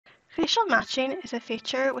Facial matching is a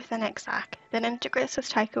feature within Exacq that integrates with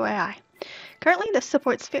Tycho AI. Currently, this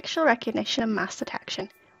supports facial recognition and mask detection.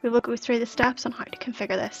 We will go through the steps on how to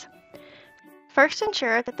configure this. First,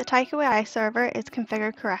 ensure that the Tycho AI server is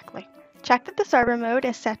configured correctly. Check that the server mode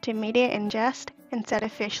is set to media ingest instead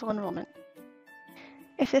of facial enrollment.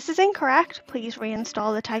 If this is incorrect, please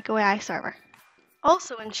reinstall the Tycho AI server.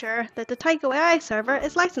 Also ensure that the Tycho AI server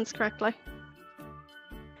is licensed correctly.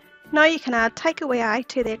 Now you can add Tycho AI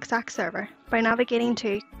to the Exacq server by navigating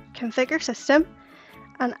to Configure System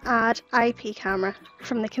and Add IP Camera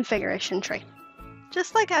from the configuration tree.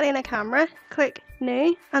 Just like adding a camera, click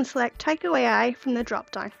New and select Tycho AI from the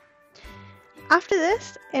drop-down. After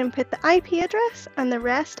this, input the IP address and the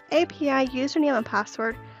REST API username and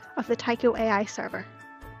password of the Tycho AI server.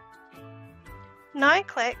 Now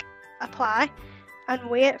click Apply and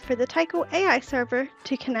wait for the Tycho AI server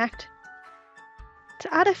to connect.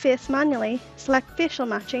 To add a face manually, select Facial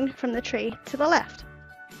Matching from the tree to the left.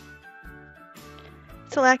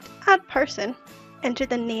 Select Add Person, enter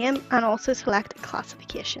the name and also select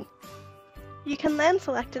Classification. You can then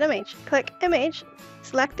select an image. Click Image,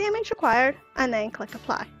 select the image required and then click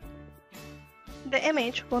Apply. The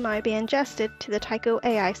image will now be ingested to the Tycho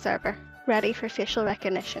AI server, ready for facial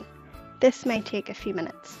recognition. This may take a few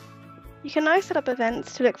minutes. You can now set up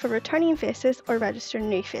events to look for returning faces or register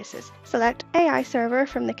new faces. Select AI server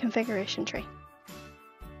from the configuration tree.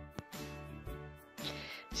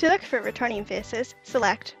 To look for returning faces,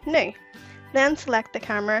 select New, then select the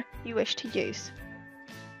camera you wish to use.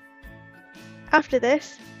 After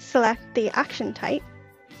this, select the action type,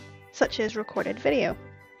 such as recorded video.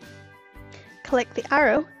 Click the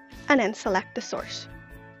arrow and then select the source.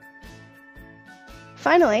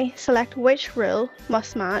 Finally, select which rule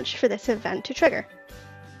must match for this event to trigger.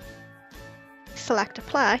 Select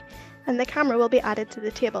Apply and the camera will be added to the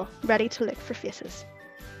table, ready to look for faces.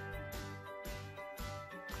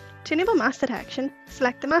 To enable mask detection,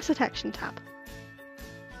 select the Mask Detection tab.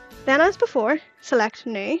 Then as before, select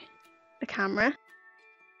New, the camera,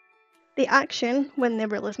 the action when the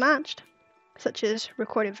rule is matched, such as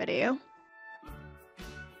recorded video,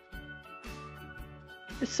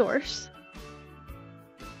 the source,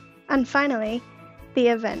 and finally, the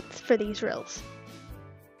events for these rules.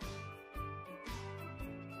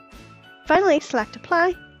 Finally, select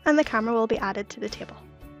Apply and the camera will be added to the table.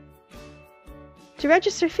 To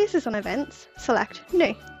register faces on events, select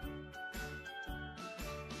New.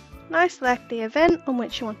 Now select the event on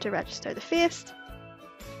which you want to register the face.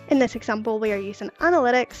 In this example, we are using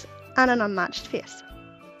Analytics and an unmatched face.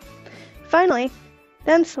 Finally,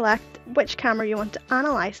 then select which camera you want to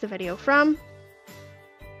analyze the video from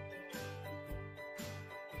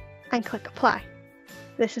and click Apply.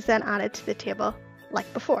 This is then added to the table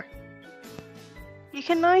like before. You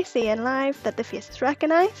can now see in live that the face is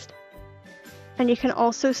recognised, and you can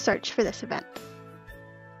also search for this event.